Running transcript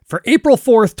For April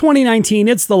 4th, 2019,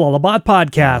 it's the Lullabot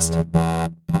Podcast.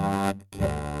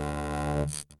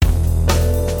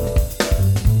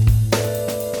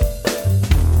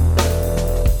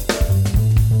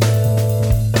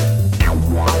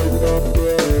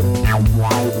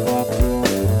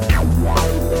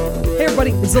 Hey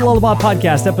everybody, it's the Lullabot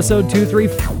Podcast, episode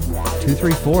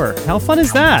 234. How fun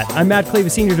is that? I'm Matt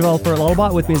Cleve, senior developer at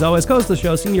Lullabot. With me as always, co-host of the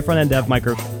show, senior front-end dev, Mike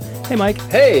Hirsch. Hey, Mike.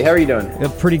 Hey, how are you doing?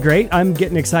 Pretty great. I'm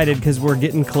getting excited because we're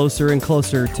getting closer and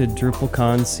closer to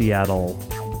DrupalCon Seattle.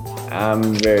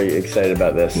 I'm very excited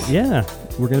about this. Yeah,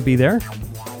 we're going to be there.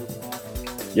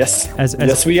 Yes,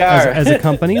 yes we are. As a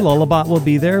company, Lullabot will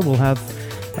be there. We'll have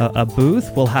a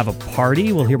booth. We'll have a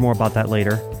party. We'll hear more about that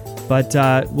later. But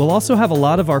we'll also have a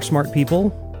lot of our smart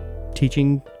people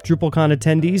teaching DrupalCon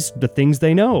attendees the things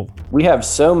they know. We have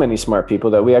so many smart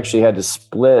people that we actually had to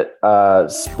split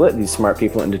these smart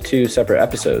people into two separate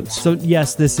episodes. So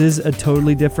yes, this is a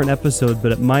totally different episode,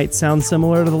 but it might sound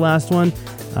similar to the last one.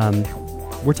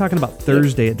 We're talking about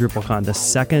Thursday at DrupalCon, the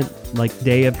second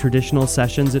day of traditional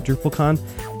sessions at DrupalCon,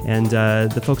 and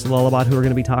the folks at Lullabot who are going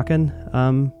to be talking,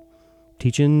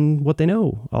 teaching what they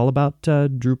know all about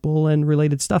Drupal and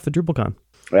related stuff at DrupalCon.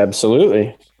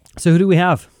 Absolutely. So who do we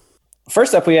have?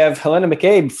 First up, we have Helena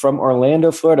McCabe from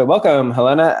Orlando, Florida. Welcome,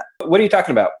 Helena. What are you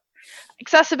talking about?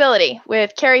 Accessibility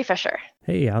with Carrie Fisher.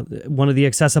 Hey, one of the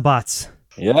Accessibots.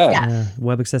 Yeah. Yes.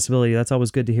 Web accessibility. That's always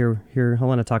good to hear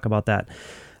Helena talk about that.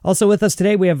 Also with us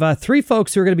today, we have three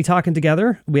folks who are going to be talking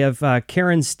together. We have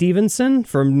Karen Stevenson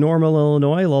from Normal,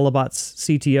 Illinois, Lullabot's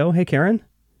CTO. Hey, Karen.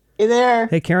 Hey there.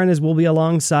 Hey, Karen, as we'll be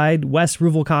alongside Wes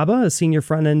Ruvalcaba, a senior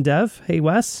front-end dev. Hey,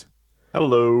 Wes.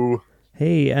 Hello.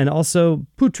 Hey, and also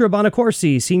Putra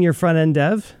Bonacorsi, senior front-end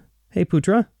dev. Hey,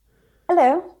 Putra.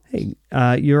 Hello. Hey,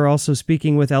 you're also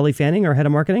speaking with Ellie Fanning, our head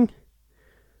of marketing.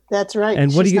 That's right.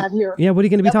 And what She's not here. Yeah, what are you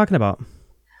going to be talking about?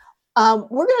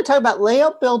 We're going to talk about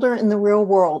Layout Builder in the real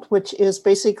world, which is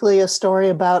basically a story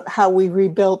about how we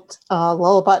rebuilt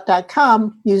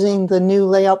Lullabot.com using the new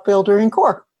Layout Builder in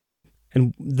Core.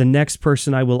 And the next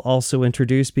person I will also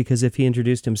introduce, because if he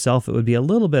introduced himself, it would be a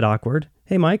little bit awkward.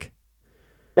 Hey, Mike.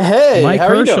 Hey, Mike how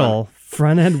are you doing? Herschel,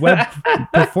 front-end web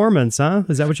performance, huh?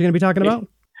 Is that what you're going to be talking about?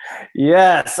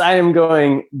 Yes, I am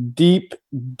going deep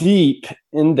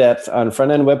in depth on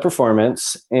front-end web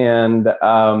performance. And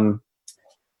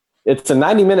it's a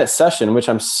 90-minute session, which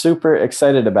I'm super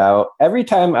excited about. Every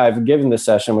time I've given this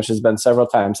session, which has been several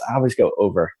times, I always go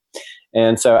over.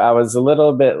 And so I was a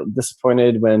little bit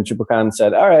disappointed when DrupalCon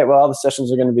said, all right, well, all the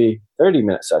sessions are going to be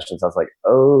 30-minute sessions. I was like,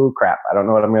 oh, crap, I don't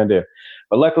know what I'm going to do.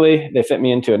 But luckily, they fit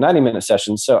me into a 90-minute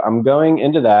session. So I'm going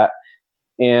into that,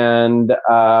 and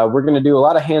we're going to do a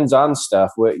lot of hands-on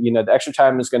stuff. The extra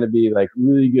time is going to be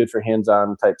really good for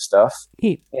hands-on type stuff.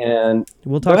 Neat. And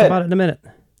we'll talk about it in a minute.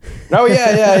 Oh,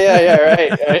 yeah,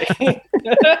 right.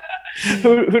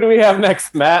 Who do we have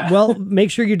next, Matt? Well,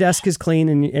 make sure your desk is clean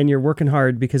and you're working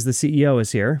hard because the CEO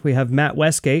is here. We have Matt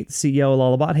Westgate, CEO of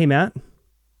Lullabot. Hey, Matt.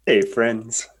 Hey,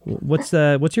 friends. What's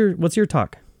your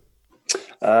talk?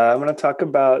 I'm going to talk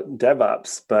about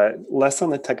DevOps, but less on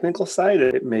the technical side.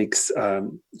 It makes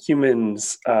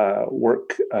humans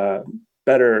work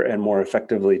better and more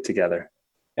effectively together.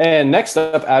 And next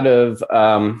up, out of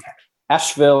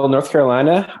Asheville, North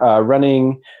Carolina,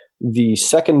 running the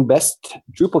second best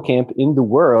Drupal camp in the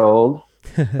world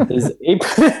is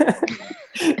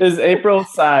April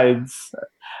Sides.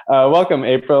 Welcome,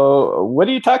 April. What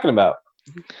are you talking about?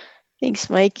 Thanks,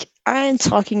 Mike. I'm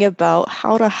talking about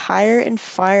how to hire and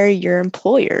fire your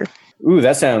employer. Ooh,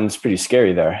 that sounds pretty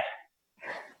scary there.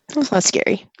 It's not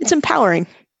scary. It's empowering.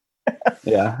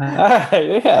 Yeah.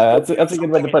 Yeah, that's a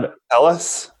good way to put it. Tell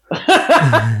us.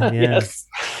 Yes.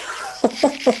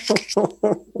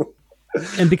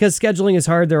 And because scheduling is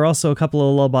hard, there are also a couple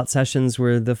of Lullabot sessions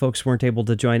where the folks weren't able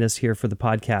to join us here for the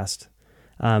podcast.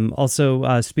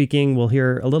 Also speaking, we'll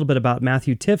hear a little bit about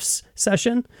Matthew Tiff's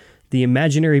session, the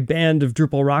imaginary band of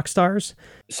Drupal rock stars.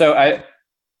 So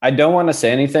I don't want to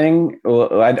say anything.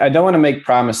 I don't want to make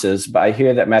promises, but I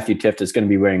hear that Matthew Tiff is going to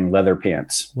be wearing leather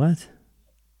pants. What?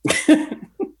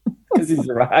 Because he's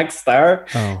a rock star.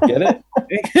 Oh. Get it?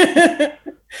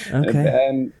 Okay.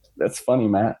 And that's funny,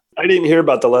 Matt. I didn't hear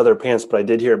about the leather pants, but I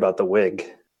did hear about the wig.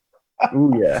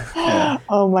 Ooh, yeah.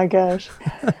 Oh my gosh.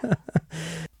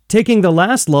 Taking the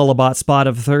last Lullabot spot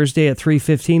of Thursday at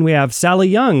 3:15, we have Sally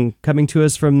Young coming to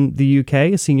us from the UK,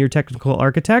 a senior technical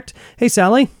architect. Hey,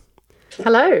 Sally.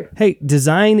 Hello. Hey,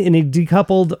 design in a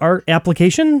decoupled art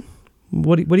application?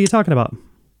 What are you talking about?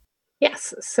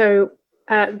 Yes. So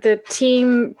the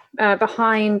team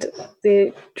behind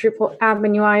the Drupal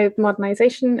Admin UI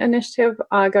Modernization Initiative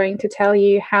are going to tell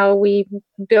you how we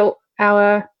built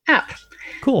our app.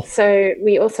 Cool. So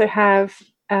we also have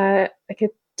like a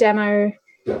demo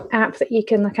app that you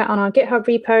can look at on our GitHub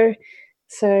repo.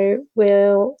 So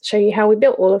we'll show you how we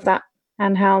built all of that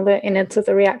and how the innards of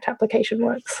the React application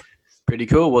works. Pretty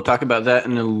cool. We'll talk about that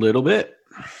in a little bit.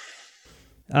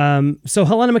 So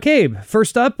Helena McCabe,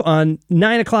 first up on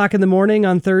 9 o'clock in the morning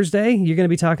on Thursday, you're going to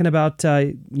be talking about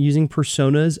using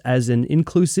personas as an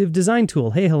inclusive design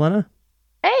tool. Hey, Helena.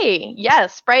 Hey,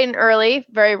 yes, bright and early.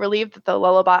 Very relieved that the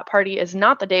Lullabot party is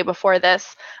not the day before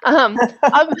this.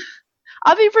 I'll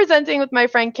be presenting with my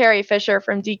friend Carrie Fisher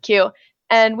from DQ,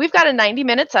 and we've got a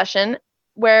 90-minute session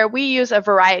where we use a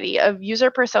variety of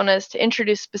user personas to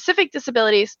introduce specific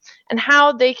disabilities and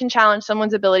how they can challenge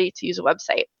someone's ability to use a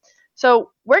website.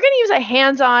 So we're going to use a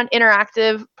hands-on,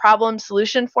 interactive problem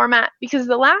solution format because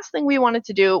the last thing we wanted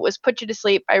to do was put you to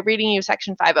sleep by reading you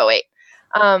Section 508.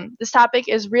 This topic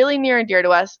is really near and dear to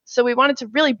us, so we wanted to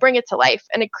really bring it to life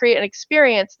and to create an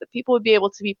experience that people would be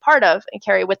able to be part of and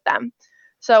carry with them.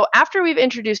 So after we've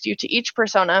introduced you to each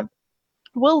persona,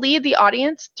 we'll lead the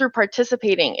audience through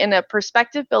participating in a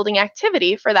perspective building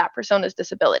activity for that persona's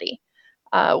disability.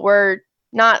 We're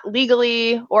not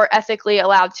legally or ethically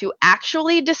allowed to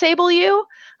actually disable you,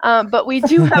 but we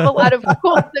do have a lot of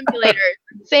cool simulators,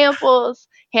 samples,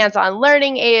 hands-on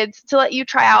learning aids to let you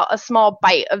try out a small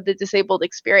bite of the disabled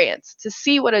experience to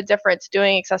see what a difference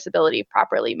doing accessibility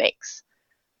properly makes.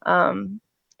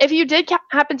 If you did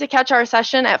happen to catch our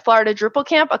session at Florida Drupal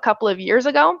Camp a couple of years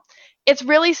ago, it's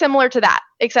really similar to that,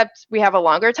 except we have a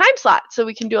longer time slot, so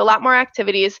we can do a lot more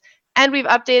activities, and we've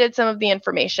updated some of the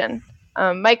information.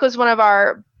 Mike was one of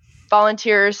our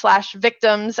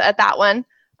volunteers/victims at that one,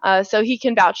 so he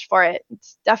can vouch for it.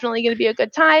 It's definitely going to be a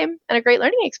good time and a great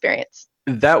learning experience.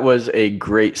 That was a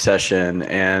great session,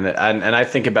 and I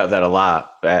think about that a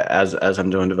lot as I'm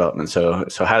doing development. So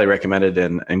highly recommended,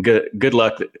 and good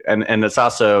luck. And it's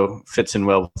also fits in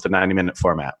well with the 90-minute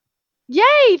format.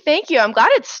 Yay! Thank you. I'm glad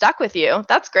it stuck with you.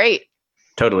 That's great.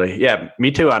 Totally. Yeah, me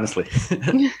too, honestly.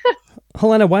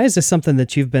 Helena, why is this something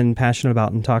that you've been passionate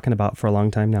about and talking about for a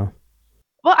long time now?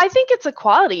 Well, I think it's a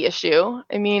quality issue.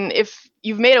 I mean, if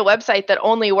you've made a website that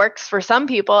only works for some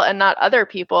people and not other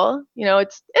people, you know,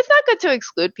 it's not good to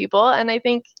exclude people. And I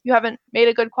think you haven't made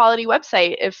a good quality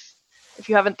website if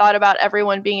you haven't thought about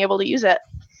everyone being able to use it.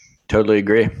 Totally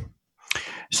agree.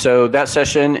 So that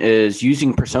session is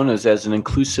using personas as an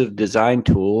inclusive design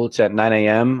tool. It's at 9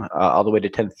 a.m. All the way to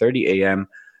 10:30 a.m.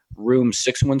 Room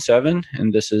 617,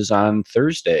 and this is on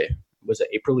Thursday. Was it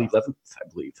April 11th, I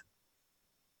believe?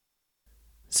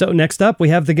 So next up, we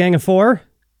have the Gang of Four.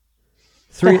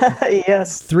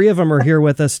 Yes. Three of them are here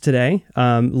with us today.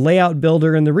 Layout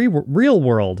builder in the real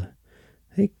world.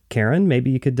 Hey, Karen,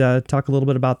 maybe you could talk a little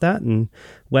bit about that, and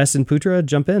Wes and Putra,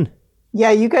 jump in.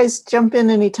 Yeah, you guys jump in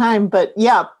anytime. But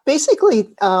yeah, basically,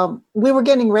 we were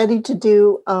getting ready to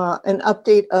do an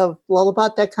update of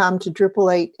Lullabot.com to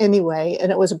Drupal 8 anyway.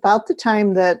 And it was about the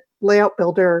time that Layout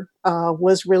Builder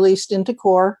was released into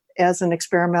core as an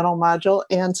experimental module.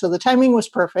 And so the timing was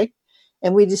perfect.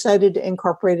 And we decided to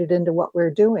incorporate it into what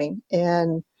we're doing.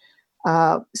 And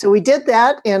so we did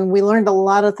that. And we learned a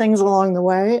lot of things along the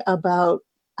way about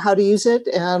how to use it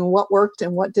and what worked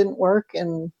and what didn't work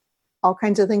and all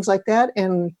kinds of things like that,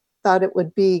 and thought it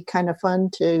would be kind of fun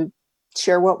to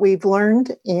share what we've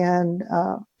learned and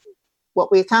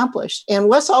what we accomplished. And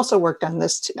Wes also worked on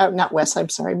this. Not Wes, I'm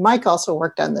sorry. Mike also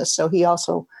worked on this, so he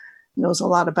also knows a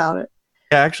lot about it.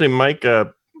 Yeah, actually, Mike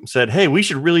said, "Hey, we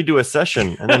should really do a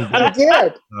session," and then he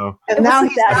did. So. And now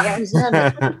he's in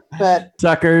it. But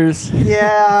Suckers.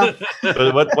 Yeah.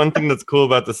 But one thing that's cool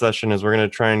about the session is we're going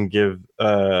to try and give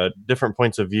different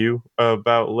points of view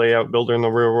about Layout Builder in the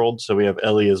real world. So we have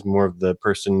Ellie as more of the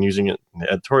person using it on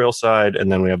the editorial side,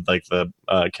 and then we have like the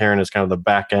Karen as kind of the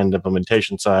back end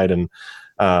implementation side, and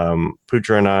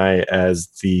Putra and I as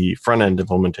the front end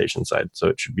implementation side. So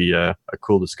it should be a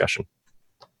cool discussion.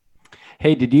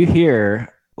 Hey, did you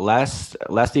hear last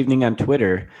evening on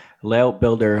Twitter, Layout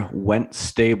Builder went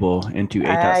stable into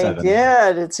 8.7? I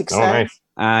did. It's exciting. Oh, nice.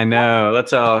 I know.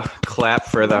 Let's all clap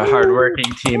for the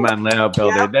hardworking team on Layout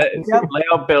Builder. Yep.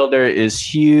 Layout Builder is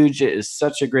huge. It is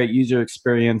such a great user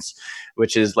experience,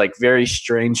 which is like very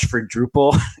strange for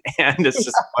Drupal, and it's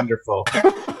just wonderful.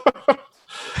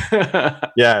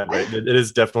 Yeah, right. It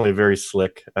is definitely very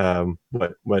slick.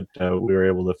 What we were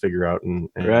able to figure out and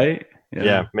right?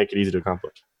 Yeah, make it easy to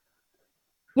accomplish.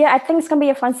 Yeah, I think it's going to be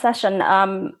a fun session.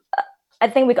 I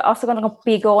think we're also going to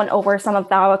be going over some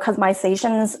of our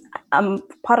customizations.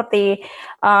 Part of the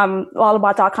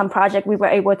Lullabot.com project, we were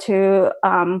able to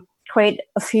create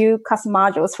a few custom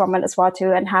modules from it as well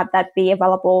too, and have that be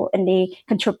available in the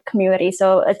Contrib community.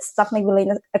 So it's definitely really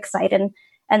exciting.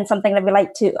 and something that we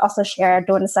like to also share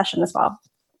during the session as well.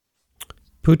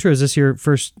 Putra, is this your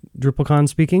first DrupalCon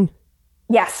speaking?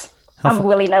 Yes, I'm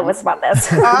really nervous about this.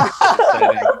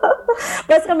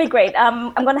 But it's going to be great.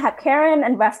 I'm going to have Karen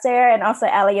and Wes there, and also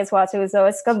Ellie as well too. So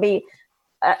it's going to be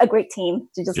a great team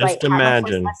to just like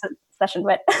imagine. have a first session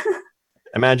with.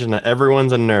 Imagine that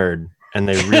everyone's a nerd and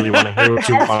they really want to hear what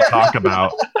you want to talk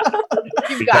about.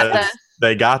 You've got this.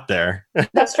 They got there.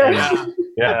 That's true.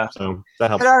 Yeah. So that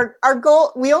helps. But our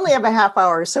goal, we only have a half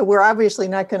hour, so we're obviously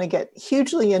not going to get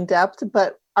hugely in depth,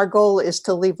 but our goal is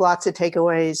to leave lots of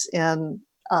takeaways and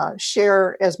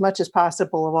share as much as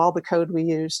possible of all the code we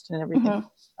used and everything.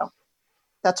 Mm-hmm.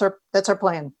 So that's our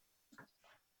plan.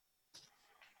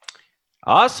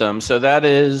 Awesome. So that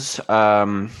is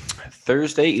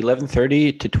Thursday,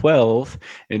 11:30 to 12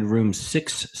 in room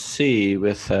 6C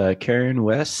with Karen,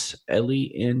 Wes,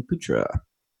 Ellie, and Putra.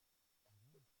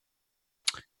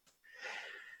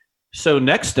 So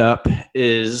next up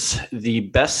is the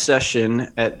best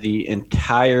session at the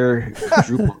entire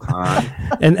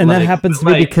DrupalCon. and that happens to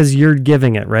be because you're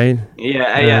giving it, right?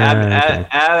 Yeah,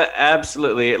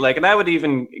 absolutely. Like, and I would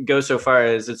even go so far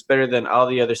as it's better than all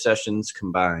the other sessions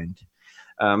combined.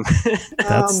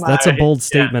 That's a bold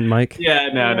statement, Mike. Yeah,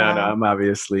 no. I'm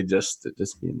obviously just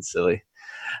being silly.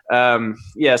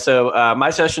 So my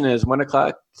session is 1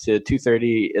 o'clock to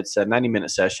 2:30. It's a 90-minute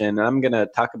session. I'm going to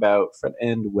talk about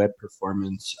front-end web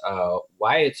performance,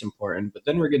 why it's important, but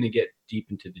then we're going to get deep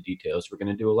into the details. We're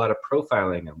going to do a lot of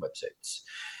profiling on websites,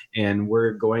 and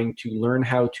we're going to learn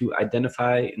how to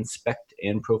identify, inspect,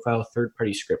 and profile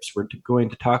third-party scripts. We're going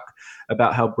to talk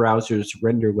about how browsers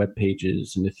render web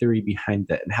pages and the theory behind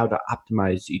that, and how to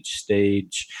optimize each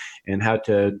stage, and how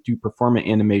to do performant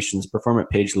animations, performant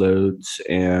page loads,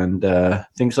 and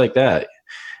things like that.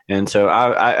 And so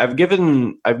I've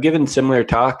given similar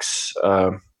talks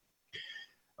a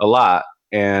lot.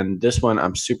 And this one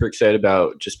I'm super excited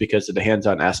about just because of the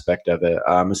hands-on aspect of it.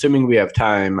 Assuming we have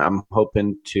time, I'm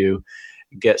hoping to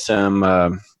get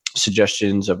some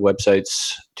suggestions of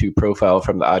websites to profile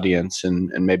from the audience and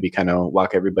maybe kind of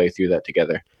walk everybody through that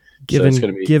together.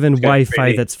 Given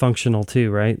Wi-Fi that's functional too,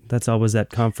 right? That's always that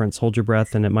conference, hold your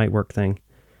breath and it might work thing.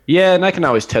 Yeah, and I can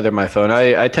always tether my phone.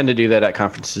 I tend to do that at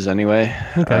conferences anyway.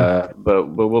 Okay.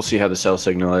 But we'll see how the cell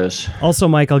signal is. Also,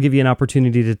 Mike, I'll give you an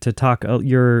opportunity to talk.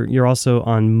 You're also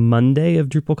on Monday of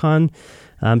DrupalCon,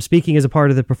 speaking as a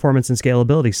part of the Performance and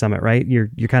Scalability Summit, right? You're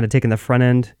kind of taking the front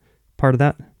end part of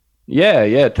that?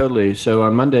 Yeah, totally. So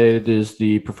on Monday, it is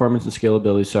the Performance and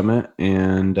Scalability Summit,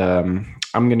 and I'm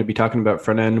going to be talking about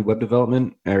front-end web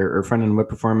development or front-end web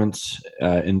performance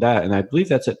in that, and I believe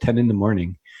that's at 10 in the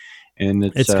morning. And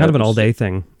it's kind of an all-day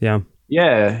thing, yeah.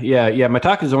 Yeah. My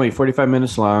talk is only 45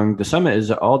 minutes long. The summit is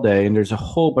all day, and there's a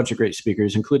whole bunch of great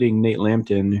speakers, including Nate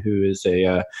Lampton, who is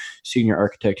a senior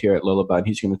architect here at Lullabot.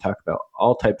 He's going to talk about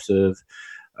all types of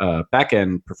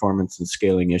back-end performance and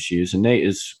scaling issues. And Nate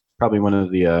is probably one of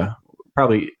the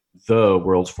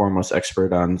world's foremost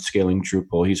expert on scaling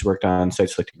Drupal. He's worked on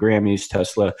sites like the Grammys,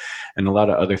 Tesla, and a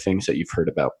lot of other things that you've heard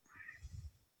about.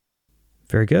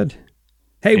 Very good.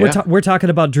 Hey, Yeah. we're talking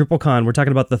about DrupalCon. We're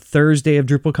talking about the Thursday of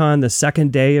DrupalCon, the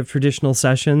second day of traditional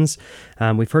sessions.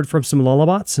 We've heard from some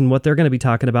Lullabots and what they're going to be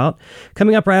talking about.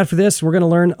 Coming up right after this, we're going to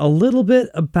learn a little bit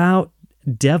about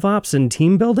DevOps and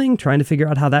team building, trying to figure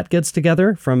out how that gets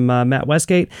together from Matt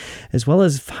Westgate, as well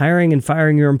as hiring and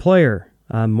firing your employer.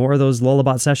 More of those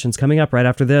Lullabot sessions coming up right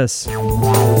after this.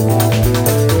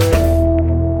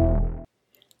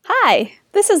 Hi,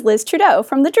 this is Liz Trudeau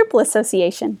from the Drupal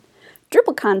Association.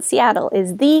 DrupalCon Seattle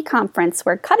is the conference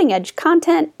where cutting-edge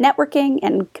content, networking,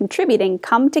 and contributing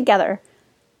come together.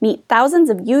 Meet thousands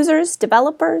of users,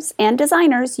 developers, and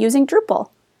designers using Drupal.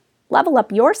 Level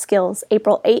up your skills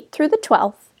April 8th through the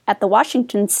 12th at the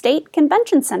Washington State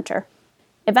Convention Center.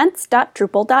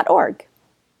 events.drupal.org.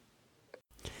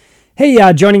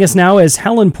 Hey, joining us now is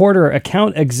Helen Porter,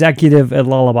 account executive at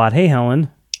Lullabot. Hey, Helen.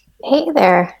 Hey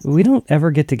there. We don't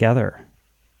ever get together.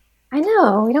 I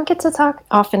know, we don't get to talk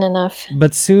often enough.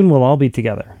 But soon we'll all be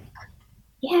together.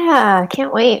 Yeah,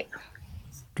 can't wait.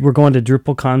 We're going to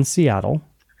DrupalCon Seattle.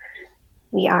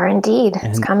 We are indeed.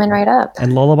 It's coming right up.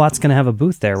 And Lullabot's going to have a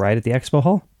booth there, right, at the expo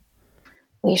hall?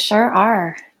 We sure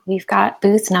are. We've got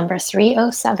booth number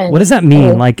 307. What does that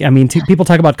mean? People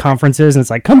talk about conferences and it's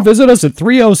like, come visit us at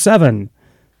 307.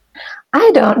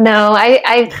 I don't know.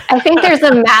 I think there's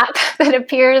a map that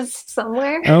appears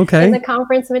somewhere in the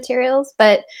conference materials.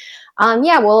 But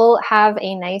we'll have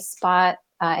a nice spot.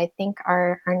 I think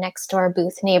our next door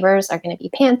booth neighbors are going to be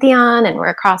Pantheon, and we're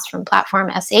across from Platform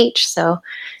SH. So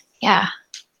yeah,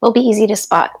 we'll be easy to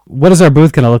spot. What is our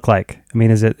booth going to look like? I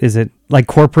mean, is it like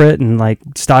corporate and like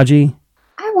stodgy?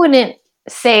 I wouldn't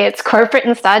say it's corporate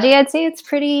and stodgy. I'd say it's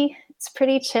pretty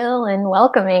chill and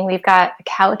welcoming. We've got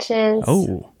couches.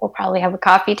 Oh. We'll probably have a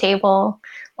coffee table.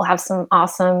 We'll have some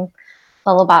awesome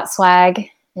Lullabot swag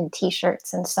and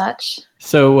t-shirts and such.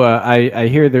 So I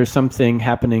hear there's something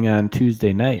happening on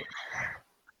Tuesday night.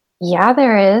 Yeah,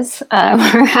 there is.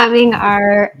 We're having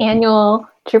our annual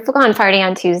DrupalCon party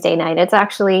on Tuesday night. It's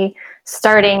actually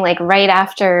starting like right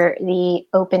after the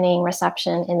opening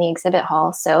reception in the exhibit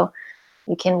hall. So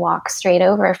you can walk straight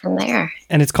over from there.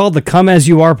 And it's called the Come As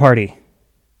You Are party.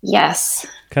 Yes.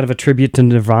 Kind of a tribute to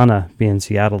Nirvana being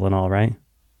Seattle and all, right?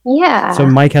 Yeah. So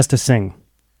Mike has to sing.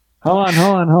 Hold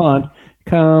on.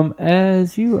 Come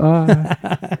as you are.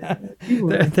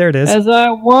 There it is. As I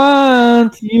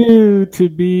want you to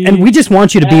be. And we just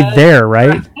want you to be there,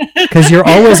 right? Because you're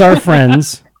always our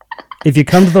friends. If you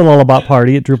come to the Lullabot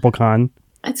party at DrupalCon.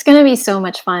 It's going to be so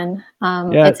much fun.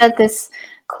 It's at this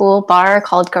cool bar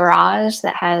called Garage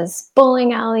that has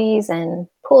bowling alleys and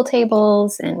pool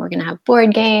tables, and we're going to have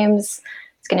board games.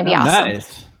 It's going to be awesome.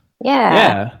 Nice.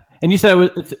 Yeah. And you said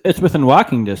it's within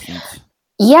walking distance.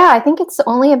 Yeah, I think it's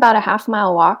only about a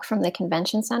half-mile walk from the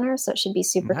convention center, so it should be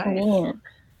super convenient.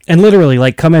 And literally,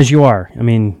 like, come as you are. I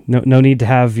mean, no need to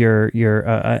have your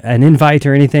an invite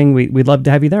or anything. We'd love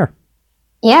to have you there.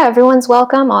 Yeah, everyone's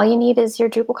welcome. All you need is your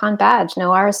DrupalCon badge. No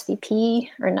RSVP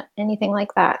or anything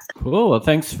like that. Cool. Well,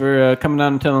 thanks for coming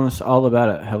on and telling us all about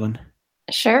it, Helen.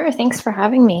 Sure. Thanks for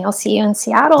having me. I'll see you in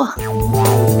Seattle.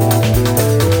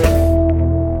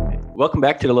 Welcome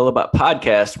back to the Lullabot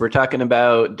podcast. We're talking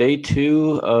about day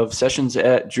 2 of sessions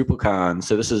at DrupalCon.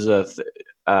 So this is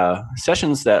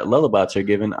sessions that Lullabots are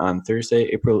given on Thursday,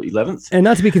 April 11th. And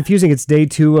not to be confusing, it's day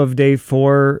 2 of day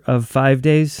 4 of 5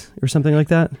 days or something like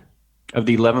that. Of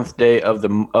the 11th day of the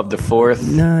 4th.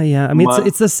 No, yeah. I mean,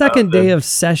 it's the second day of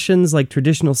sessions, like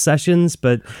traditional sessions,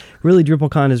 but really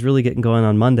DrupalCon is really getting going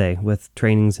on Monday with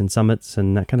trainings and summits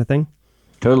and that kind of thing.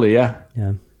 Totally, yeah.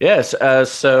 Yeah. Yes.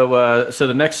 So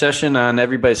the next session on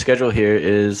everybody's schedule here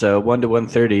is 1 to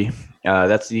 1:30.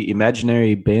 That's the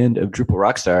Imaginary Band of Drupal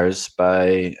Rockstars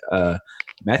by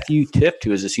Matthew Tift,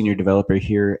 who is a senior developer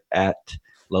here at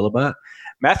Lullabot.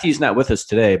 Matthew's not with us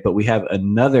today, but we have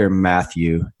another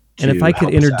Matthew. And if I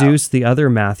could introduce the other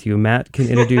Matthew, Matt can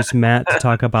introduce Matt to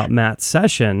talk about Matt's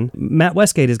session. Matt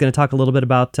Westgate is going to talk a little bit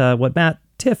about what Matt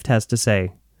Tift has to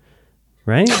say.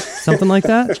 Right? Something like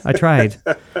that? I tried.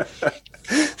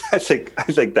 I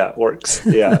think that works.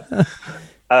 Yeah.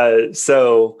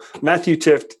 So Matthew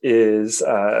Tift is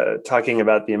talking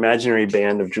about the Imaginary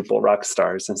Band of Drupal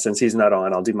Rockstars, and since he's not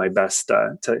on, I'll do my best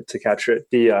to capture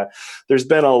it. There's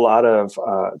been a lot of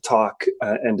talk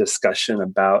and discussion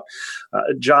about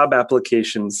job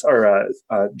applications or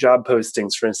job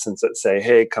postings, for instance, that say,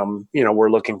 "Hey, come,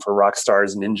 we're looking for rock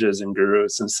stars, ninjas, and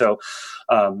gurus." And so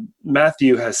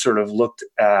Matthew has sort of looked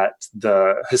at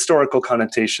the historical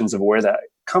connotations of where that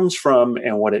comes from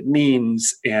and what it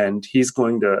means, and he's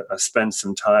going to spend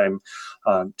some time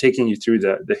taking you through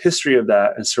the history of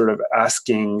that and sort of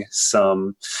asking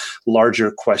some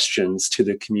larger questions to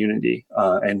the community.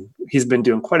 And he's been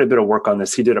doing quite a bit of work on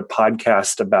this. He did a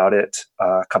podcast about it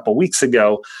a couple weeks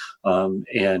ago,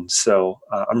 and so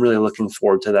I'm really looking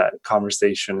forward to that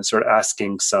conversation and sort of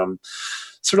asking some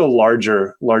sort of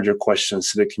larger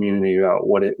questions to the community about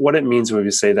what it means when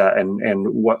we say that, and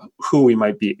who we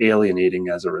might be alienating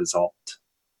as a result.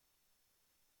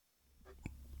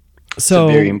 So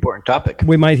it's a very important topic.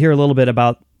 We might hear a little bit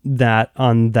about that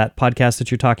on that podcast that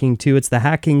you're talking to. It's the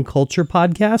Hacking Culture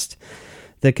podcast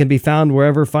that can be found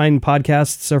wherever fine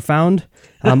podcasts are found.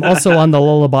 Also on the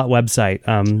Lullabot website,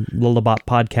 Lullabot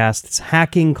podcasts.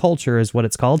 Hacking Culture is what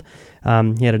it's called.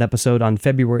 He had an episode in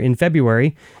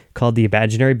February called The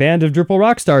Imaginary Band of Drupal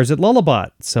Rockstars at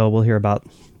Lullabot. So we'll hear about,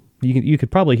 you could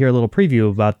probably hear a little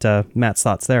preview about Matt's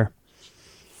thoughts there.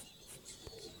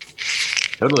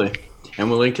 Totally. And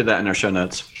we'll link to that in our show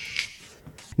notes.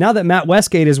 Now that Matt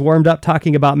Westgate is warmed up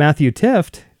talking about Matthew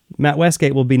Tift, Matt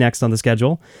Westgate will be next on the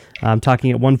schedule, talking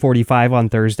at 1:45 on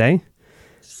Thursday.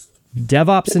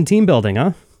 DevOps and team building,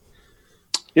 huh?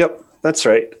 Yep, that's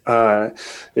right.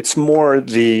 It's more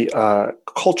the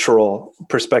cultural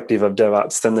perspective of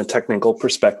DevOps than the technical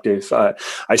perspective.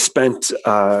 I spent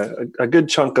a good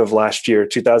chunk of last year,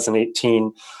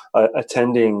 2018,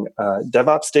 attending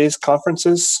DevOps Days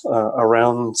conferences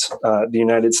around the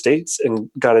United States, and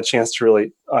got a chance to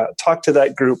really talk to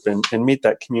that group and meet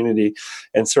that community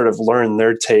and sort of learn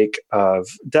their take of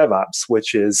DevOps,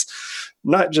 which is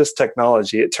not just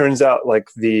technology. It turns out like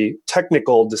the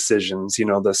technical decisions,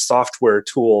 the software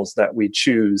tools that we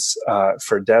choose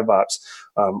for DevOps,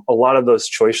 a lot of those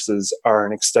choices are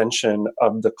an extension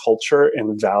of the culture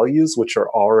and values which are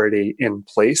already in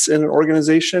place in an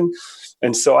organization.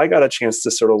 And so I got a chance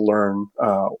to sort of learn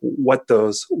what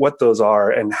those are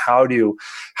and how to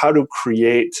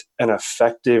create an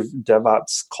effective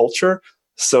DevOps culture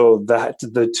so that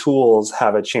the tools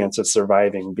have a chance of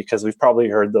surviving, because we've probably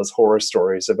heard those horror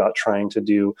stories about trying to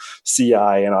do CI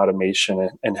and automation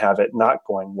and have it not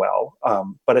going well.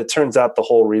 But it turns out the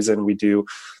whole reason we do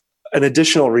an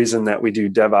additional reason that we do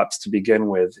DevOps to begin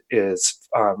with is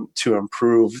to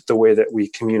improve the way that we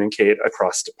communicate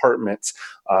across departments,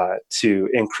 to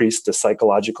increase the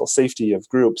psychological safety of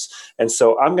groups. And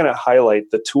so I'm going to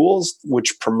highlight the tools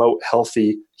which promote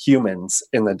healthy humans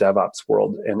in the DevOps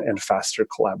world and faster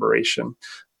collaboration.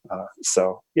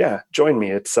 So yeah, join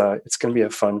me. It's going to be a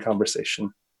fun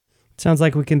conversation. Sounds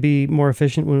like we can be more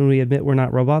efficient when we admit we're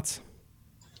not robots.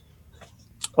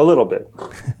 A little bit.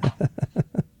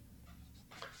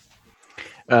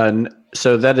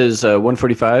 So that is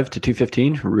 1:45 to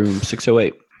 2:15, room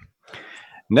 608.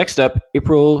 Next up,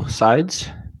 April Sides,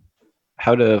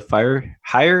 how to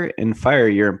hire and fire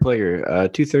your employer,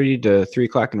 2:30 to 3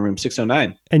 o'clock in room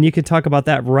 609. And you can talk about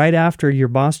that right after your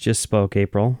boss just spoke,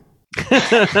 April.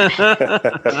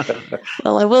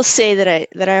 Well, I will say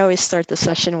that I always start the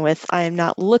session with, I am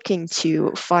not looking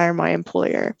to fire my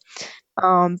employer.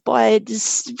 But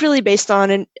it's really based on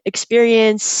an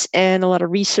experience and a lot of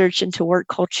research into work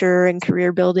culture and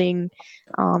career building.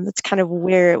 That's kind of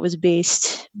where it was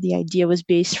based. The idea was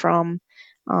based from.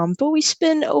 But we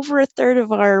spend over a third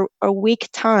of our week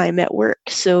time at work.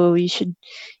 So you should,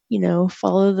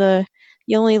 follow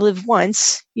you only live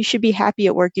once. You should be happy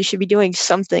at work. You should be doing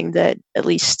something that at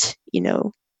least,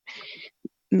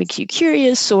 makes you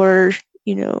curious or,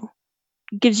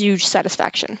 gives you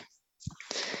satisfaction.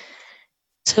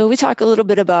 So we talk a little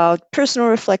bit about personal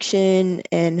reflection,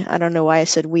 and I don't know why I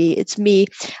said we, it's me.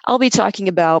 I'll be talking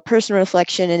about personal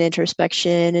reflection and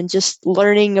introspection and just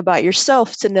learning about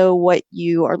yourself to know what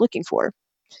you are looking for.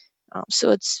 So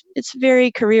it's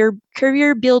very career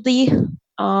buildy.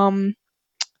 Talk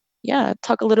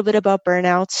a little bit about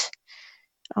burnout.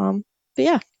 But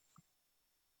yeah.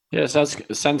 Yeah,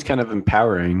 it sounds kind of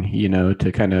empowering,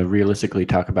 to kind of realistically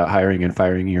talk about hiring and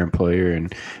firing your employer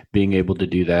and being able to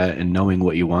do that and knowing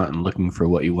what you want and looking for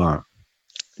what you want.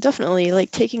 Definitely,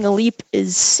 like taking a leap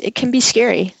it can be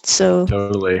scary. So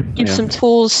totally give some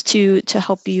tools to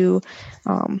help you,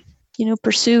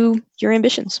 pursue your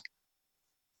ambitions.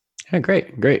 Yeah,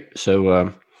 great.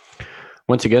 So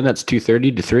once again, that's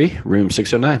 2:30 to 3, room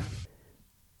 609.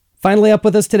 Finally up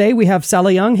with us today, we have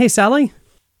Sally Young. Hey, Sally.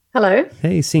 Hello.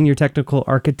 Hey, senior technical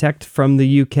architect from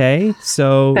the UK.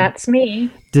 So that's me.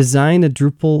 Design a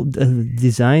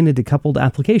decoupled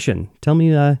application. Tell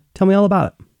me all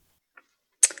about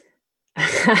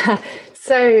it.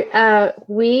 So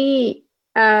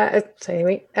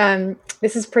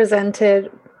this is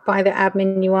presented by the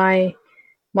Admin UI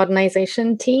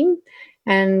modernization team,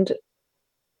 and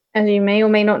as you may or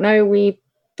may not know, we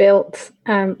built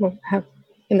have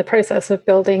in the process of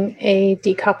building a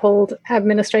decoupled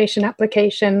administration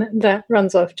application that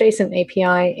runs off JSON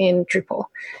API in Drupal.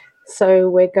 So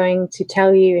we're going to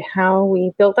tell you how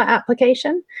we built that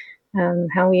application,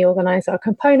 how we organize our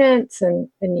components and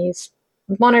use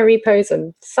mono repos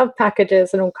and sub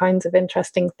packages and all kinds of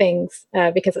interesting things,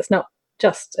 because it's not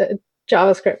just a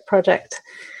JavaScript project,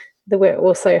 that we're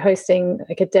also hosting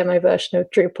like a demo version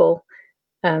of Drupal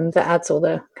that adds all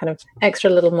the kind of extra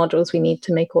little modules we need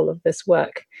to make all of this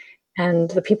work. And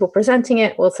the people presenting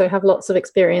it also have lots of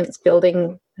experience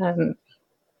building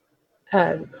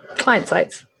client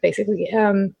sites, basically,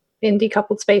 in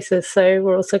decoupled spaces. So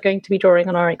we're also going to be drawing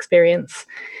on our experience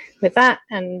with that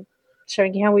and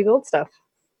showing you how we build stuff.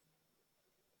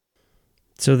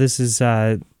 So this is,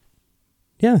 I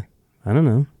don't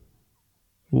know.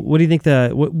 What do you think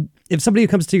if somebody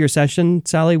comes to your session,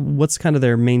 Sally, what's kind of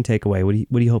their main takeaway?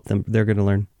 What do you hope they're going to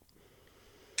learn?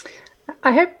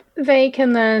 I hope they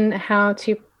can learn how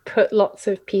to put lots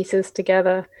of pieces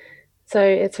together. So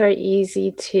it's very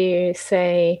easy to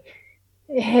say,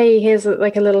 hey, here's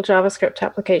like a little JavaScript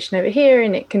application over here,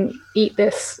 and it can eat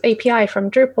this API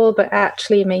from Drupal, but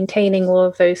actually maintaining all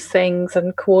of those things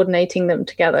and coordinating them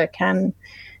together can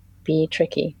be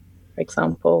tricky. For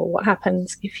example, what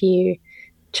happens if you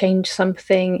change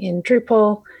something in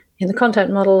Drupal in the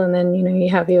content model, and then you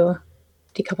have your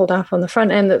decoupled app on the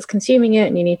front end that's consuming it,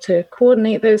 and you need to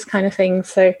coordinate those kind of things.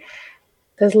 So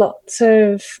there's lots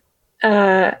of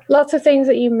things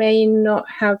that you may not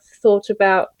have thought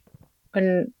about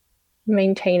when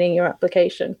maintaining your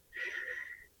application.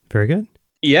 Very good.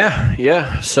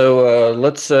 Yeah. So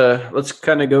let's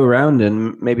kind of go around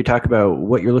and maybe talk about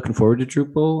what you're looking forward to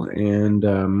Drupal,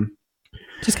 and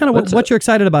just kind of what you're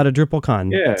excited about at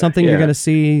DrupalCon. Yeah, something you're going to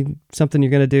see, something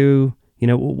you're going to do.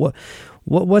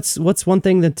 What's one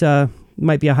thing that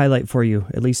might be a highlight for you,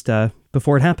 at least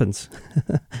before it happens?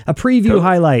 A preview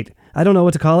highlight. I don't know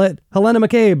what to call it. Helena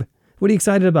McCabe, what are you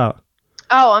excited about?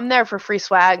 Oh, I'm there for free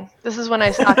swag. This is when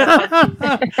I stock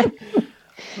up.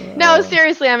 No,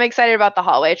 seriously, I'm excited about the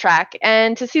hallway track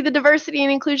and to see the diversity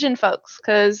and inclusion folks,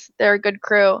 because they're a good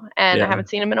crew, and I haven't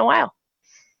seen them in a while.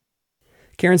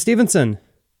 Karen Stevenson.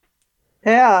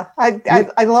 Yeah,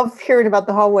 I love hearing about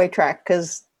the hallway track,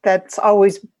 because that's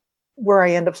always where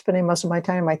I end up spending most of my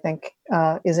time, I think,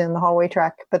 is in the hallway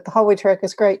track. But the hallway track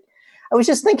is great. I was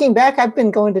just thinking back, I've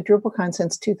been going to DrupalCon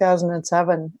since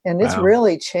 2007, and it's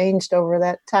really changed over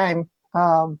that time.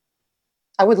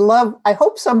 I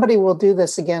hope somebody will do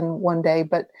this again one day,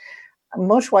 but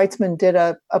Moshe Weitzman did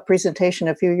a presentation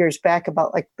a few years back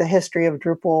about like the history of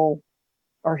Drupal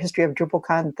or history of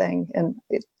DrupalCon thing. And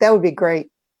that would be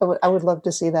great. I would love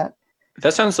to see that.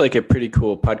 That sounds like a pretty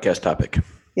cool podcast topic.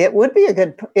 It would be a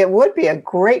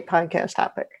great podcast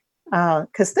topic.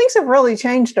 Because things have really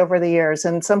changed over the years,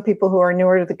 and some people who are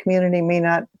newer to the community may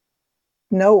not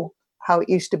know how it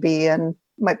used to be, and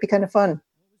might be kind of fun.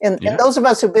 And those of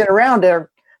us who've been around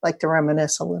like to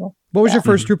reminisce a little. What was your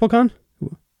first DrupalCon?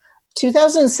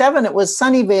 2007. It was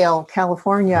Sunnyvale,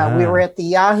 California. We were at the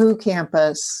Yahoo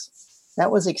campus.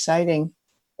 That was exciting.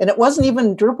 And it wasn't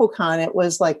even DrupalCon. It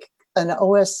was like an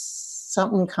OS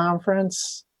something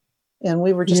conference. And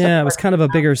we were just it was kind of a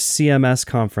bigger CMS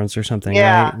conference or something,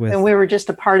 right? Right? And we were just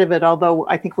a part of it, although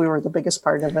I think we were the biggest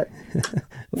part of it.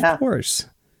 Of course.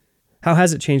 How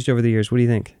has it changed over the years? What do you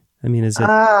think? I mean, is it...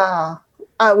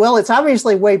 well, it's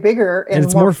obviously way bigger and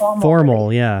it's more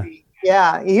formal, yeah.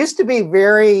 Yeah, it used to be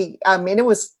very... I mean, it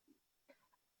was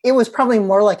probably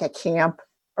more like a camp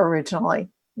originally,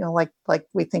 like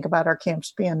we think about our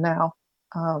camps being now.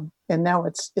 And now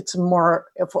it's more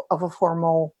of a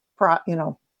formal,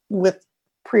 with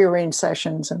prearranged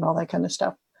sessions and all that kind of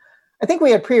stuff. I think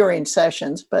we had prearranged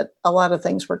sessions, but a lot of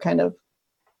things were kind of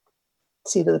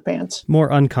seat of the pants. More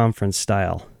unconference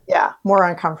style. Yeah, more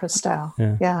unconference style.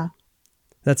 Yeah.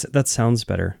 That sounds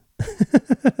better.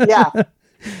 Yeah.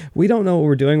 We don't know what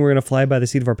we're doing. We're going to fly by the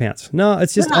seat of our pants. No,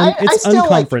 it's just it's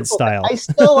unconference style. I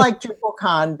still like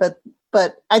DrupalCon,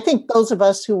 but I think those of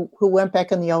us who went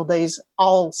back in the old days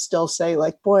all still say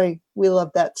like, boy, we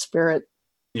love that spirit.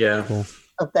 Yeah. Cool.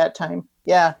 Of that time.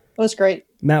 Yeah, it was great.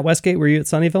 Matt Westgate, were you at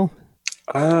Sunnyvale?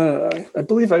 I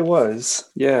believe I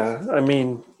was. Yeah. I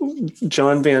mean,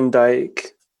 John Van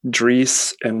Dyke,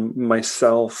 Dries, and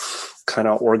myself kind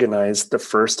of organized the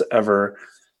first ever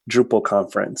Drupal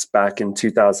conference back in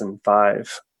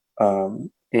 2005.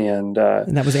 And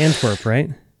that was Antwerp,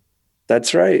 right?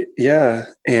 That's right. Yeah.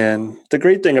 And the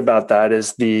great thing about that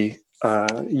is the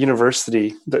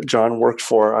university that John worked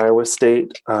for, Iowa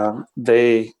State,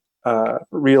 they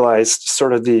realized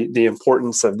sort of the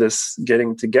importance of this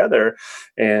getting together,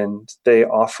 and they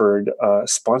offered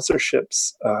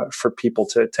sponsorships for people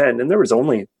to attend. And there was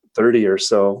only 30 or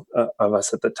so of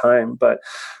us at the time. But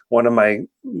one of my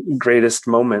greatest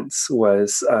moments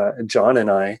was John and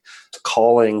I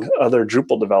calling other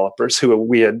Drupal developers who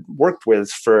we had worked with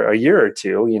for a year or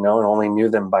two, and only knew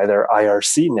them by their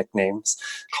IRC nicknames,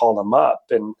 call them up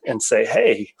and say,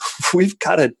 hey, we've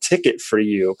got a ticket for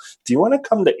you. Do you want to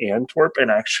come to Antwerp and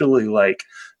actually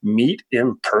meet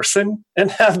in person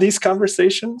and have these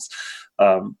conversations?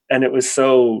 And it was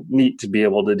so neat to be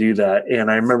able to do that. And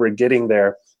I remember getting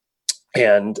there,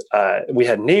 and we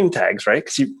had name tags, right?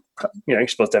 Because you're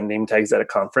supposed to have name tags at a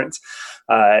conference.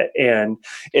 And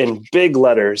in big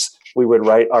letters, we would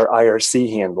write our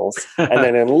IRC handles. And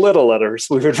then in little letters,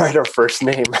 we would write our first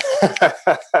name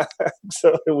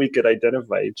so that we could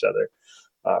identify each other.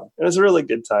 It was a really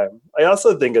good time. I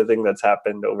also think a thing that's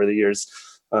happened over the years,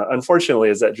 unfortunately,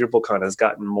 is that DrupalCon has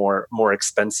gotten more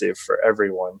expensive for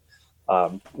everyone.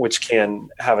 Which can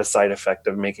have a side effect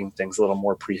of making things a little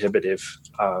more prohibitive.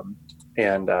 I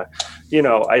don't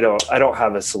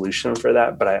have a solution for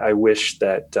that, but I wish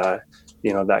that,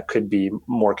 that could be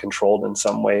more controlled in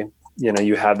some way.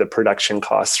 you have the production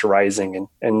costs rising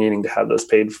and needing to have those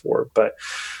paid for. But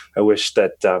I wish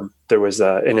that there was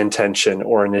an intention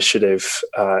or initiative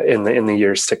in the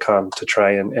years to come to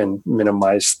try and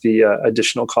minimize the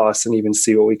additional costs and even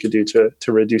see what we could do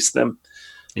to reduce them.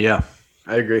 Yeah,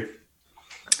 I agree.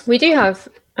 We do have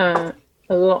a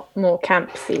lot more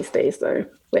camps these days, though,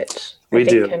 which we I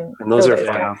think do, and those are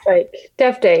fun. Like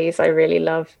Dev Days, I really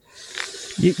love.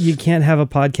 You can't have a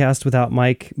podcast without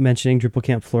Mike mentioning Drupal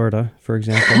Camp Florida, for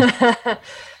example.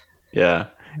 Yeah.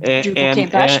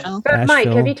 But Mike,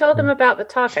 have you told them about the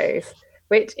tacos,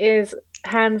 which is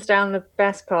hands down the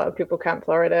best part of Drupal Camp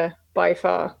Florida by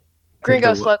far?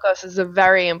 Gringos Locos is a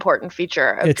very important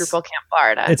feature of Drupal Camp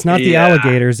Florida. It's not the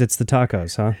alligators, it's the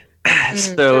tacos, huh?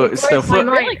 So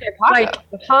really good like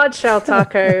a hard shell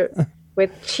taco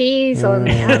with cheese on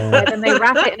the outside, and they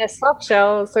wrap it in a soft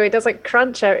shell so it doesn't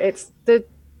crunch out. It's the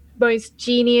most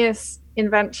genius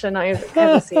invention I've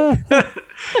ever seen.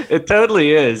 It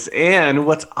totally is. And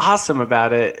what's awesome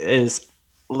about it is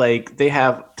like they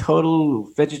have total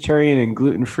vegetarian and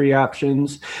gluten-free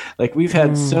options. Like we've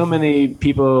had so many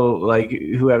people like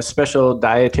who have special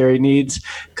dietary needs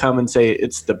come and say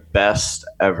it's the best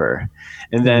ever.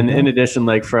 And then in addition,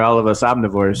 like for all of us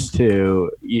omnivores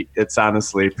too, it's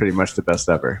honestly pretty much the best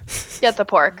ever. Get the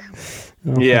pork.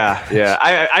 Yeah.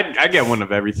 I get one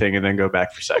of everything and then go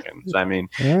back for seconds. I mean,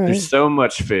 there's so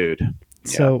much food.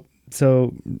 So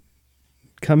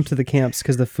come to the camps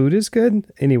because the food is good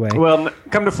anyway. Well,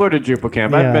 come to Florida Drupal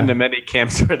Camp. I've been to many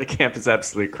camps where the camp is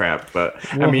absolute crap, but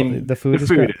I mean, the food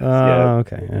is okay. All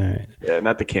right. Yeah,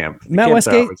 not the camp. The Matt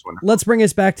Westgate, let's bring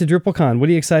us back to DrupalCon. What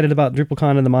are you excited about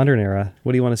DrupalCon in the modern era?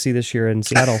 What do you want to see this year in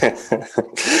Seattle?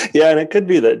 Yeah, and it could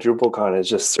be that DrupalCon is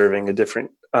just serving a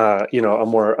different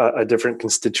a different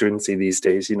constituency these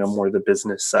days, more the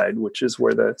business side, which is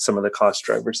where some of the cost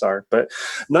drivers are. But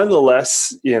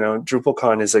nonetheless,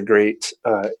 DrupalCon is a great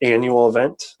annual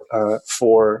event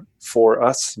for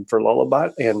us, for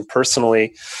Lullabot. And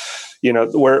personally,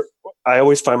 where I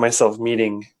always find myself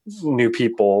meeting new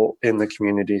people in the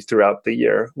community throughout the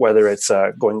year, whether it's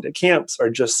going to camps or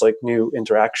just like new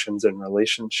interactions and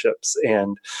relationships.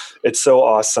 And it's so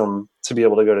awesome to be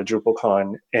able to go to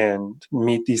DrupalCon and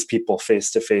meet these people face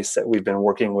to face that we've been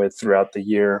working with throughout the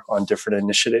year on different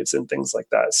initiatives and things like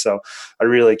that. So I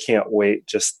really can't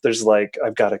wait. There's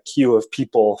I've got a queue of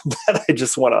people that I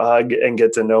just want to hug and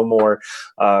get to know more,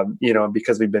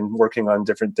 because we've been working on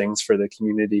different things for the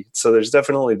community. So there's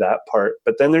definitely that part.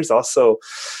 But then there's also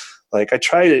I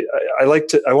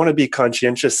want to be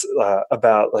conscientious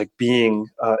about being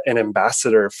an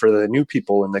ambassador for the new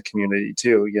people in the community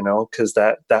too, because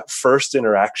that first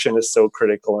interaction is so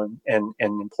critical and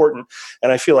important.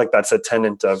 And I feel like that's a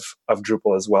tenet of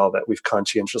Drupal as well, that we've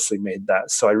conscientiously made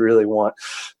that. So I really want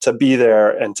to be there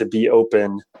and to be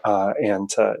open and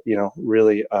to,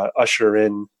 really usher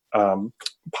in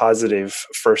positive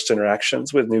first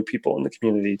interactions with new people in the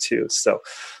community too. So,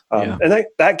 and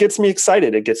that gets me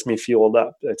excited. It gets me fueled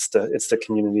up. It's the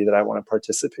community that I want to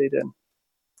participate in.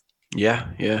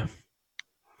 Yeah.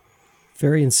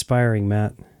 Very inspiring,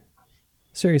 Matt.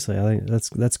 Seriously, I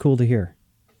think that's cool to hear.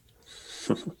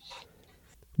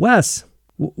 Wes,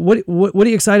 what are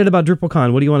you excited about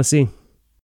DrupalCon? What do you want to see?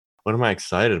 What am I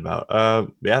excited about?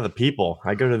 The people.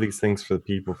 I go to these things for the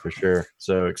people for sure.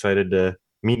 So excited to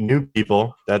meet new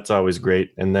people. That's always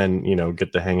great. And then,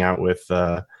 get to hang out with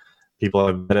people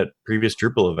I've met at previous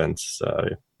Drupal events.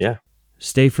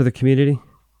 Stay for the community.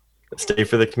 Stay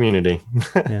for the community.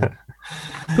 Yeah.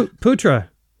 Putra.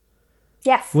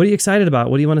 Yes. What are you excited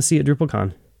about? What do you want to see at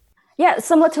DrupalCon? Yeah,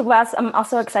 similar to Wes, I'm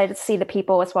also excited to see the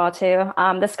people as well too.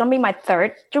 This is going to be my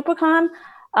third DrupalCon.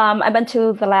 I've been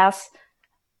to the last.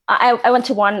 I went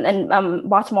to one in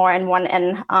Baltimore and one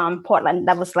in Portland.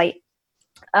 That was late.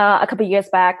 A couple of years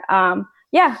back. I'm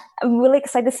really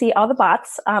excited to see all the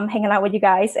bots hanging out with you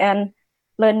guys and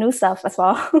learn new stuff as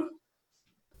well.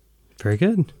 Very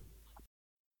good.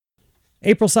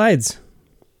 April Sides.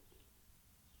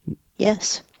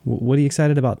 Yes. What are you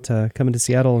excited about coming to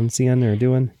Seattle and seeing or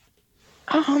doing?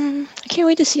 I can't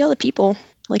wait to see all the people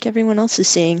like everyone else is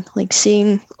seeing, like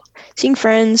seeing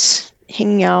friends,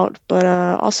 hanging out, but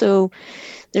also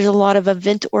there's a lot of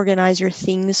event organizer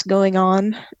things going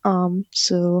on.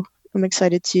 So I'm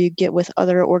excited to get with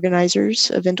other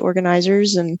event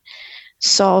organizers, and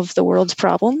solve the world's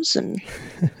problems and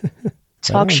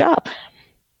talk shop.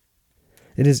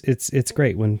 It's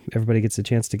great when everybody gets a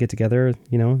chance to get together,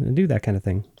 and do that kind of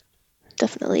thing.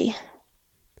 Definitely.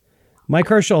 Mike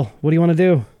Herschel, what do you want to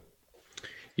do?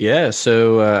 Yeah,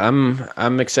 so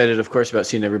I'm excited, of course, about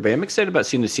seeing everybody. I'm excited about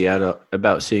seeing Seattle.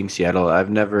 I've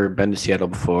never been to Seattle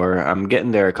before. I'm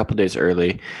getting there a couple days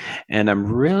early, and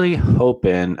I'm really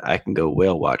hoping I can go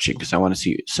whale watching because I want to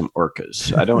see some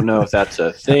orcas. I don't know if that's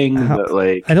a thing, but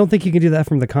like I don't think you can do that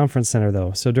from the conference center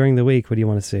though. So during the week, what do you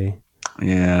want to see?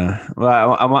 Yeah,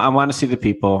 well, I want to see the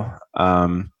people,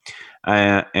 like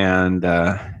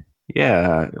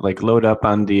load up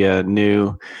on the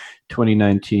new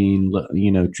 2019,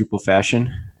 Drupal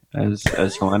fashion, as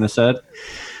Helena said.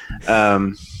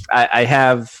 I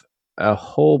have a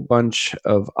whole bunch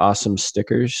of awesome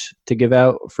stickers to give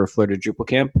out for Florida Drupal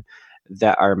Camp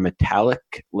that are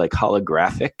metallic, like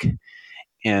holographic.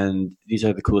 And these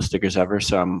are the coolest stickers ever.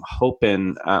 So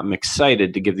I'm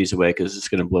excited to give these away because it's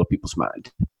going to blow people's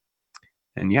mind.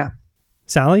 And yeah.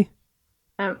 Sally?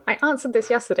 I answered this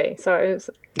yesterday, so it was...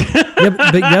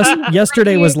 but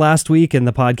yesterday was last week in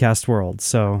the podcast world,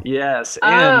 so... Yes,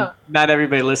 and not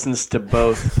everybody listens to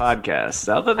both podcasts,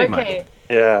 although they might.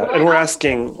 Yeah, and we're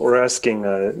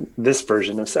asking this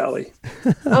version of Sally.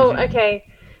 Oh, okay.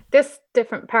 This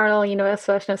different parallel universe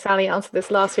version of Sally answered this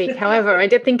last week. However, I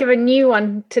did think of a new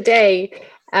one today,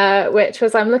 which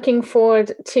was I'm looking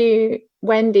forward to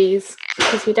Wendy's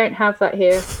because we don't have that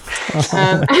here.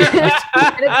 And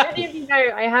as many of you know,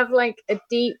 I have like a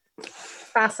deep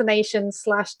fascination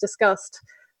 / disgust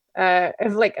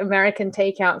of like American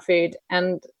takeout food.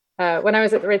 And when I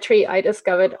was at the retreat, I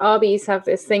discovered Arby's have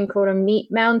this thing called a meat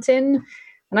mountain.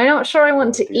 And I'm not sure I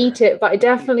want to eat it, but I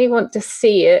definitely want to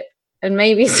see it and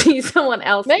maybe see someone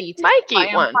else eat it. Mike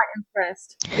eat one. I'm quite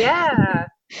impressed. Yeah.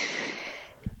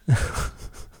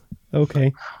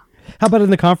 Okay. How about in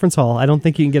the conference hall? I don't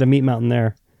think you can get a meat mountain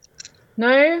there.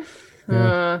 No?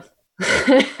 Yeah.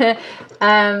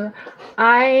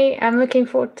 I am looking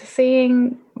forward to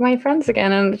seeing my friends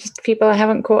again and just people I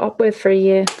haven't caught up with for a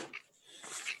year.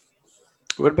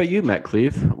 What about you, Matt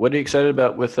Cleve? What are you excited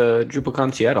about with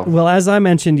DrupalCon Seattle? Well, as I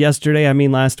mentioned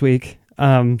last week,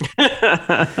 I've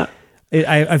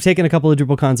taken a couple of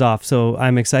DrupalCons off, so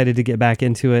I'm excited to get back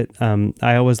into it.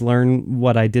 I always learn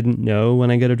what I didn't know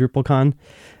when I go to DrupalCon.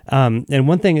 And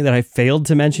one thing that I failed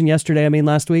to mention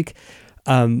last week,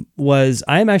 was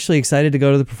I'm actually excited to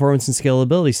go to the Performance and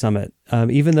Scalability Summit.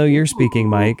 Even though you're speaking,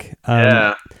 Mike,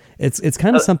 it's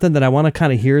kind of something that I want to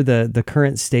kind of hear the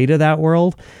current state of that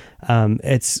world.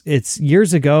 It's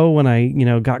years ago when I,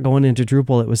 got going into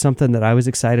Drupal, it was something that I was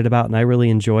excited about and I really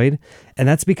enjoyed. And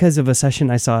that's because of a session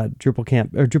I saw at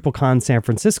DrupalCon San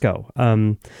Francisco.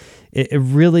 It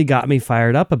really got me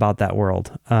fired up about that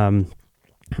world.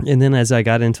 And then as I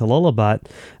got into Lullabot,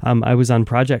 I was on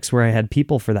projects where I had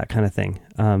people for that kind of thing.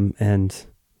 And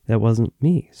that wasn't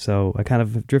me. So I kind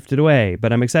of drifted away,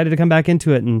 but I'm excited to come back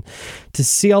into it and to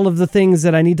see all of the things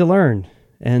that I need to learn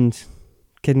and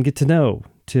can get to know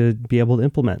to be able to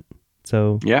implement.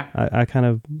 So yeah,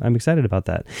 I'm excited about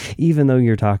that. Even though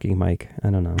you're talking, Mike, I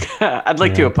don't know. I'd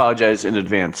like to apologize in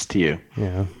advance to you.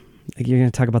 Yeah. Like you're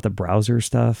going to talk about the browser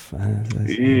stuff.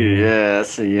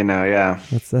 Yes, yeah.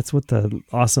 That's what the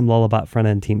awesome Lullabot front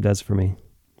end team does for me.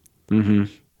 Mm-hmm.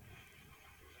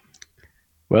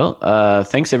 Well,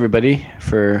 thanks everybody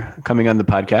for coming on the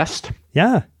podcast.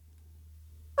 Yeah.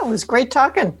 It was great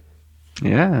talking.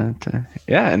 Yeah.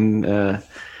 And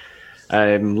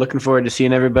I'm looking forward to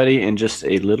seeing everybody in just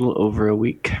a little over a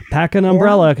week. Pack an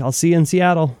umbrella. I'll see you in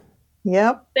Seattle.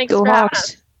 Yep. Thanks for having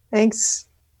us. Thanks.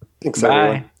 Thanks, Bye.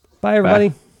 everyone. Bye, everybody.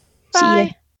 Bye. See ya.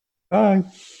 Bye.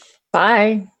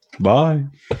 Bye. Bye.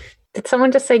 Did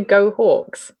someone just say go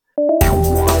Hawks?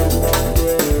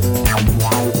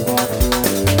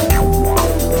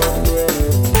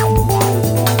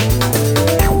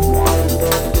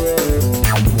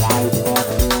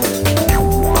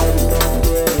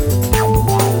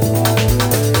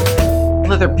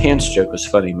 Leather pants joke was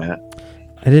funny, Matt.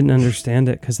 I didn't understand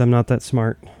it because I'm not that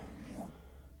smart.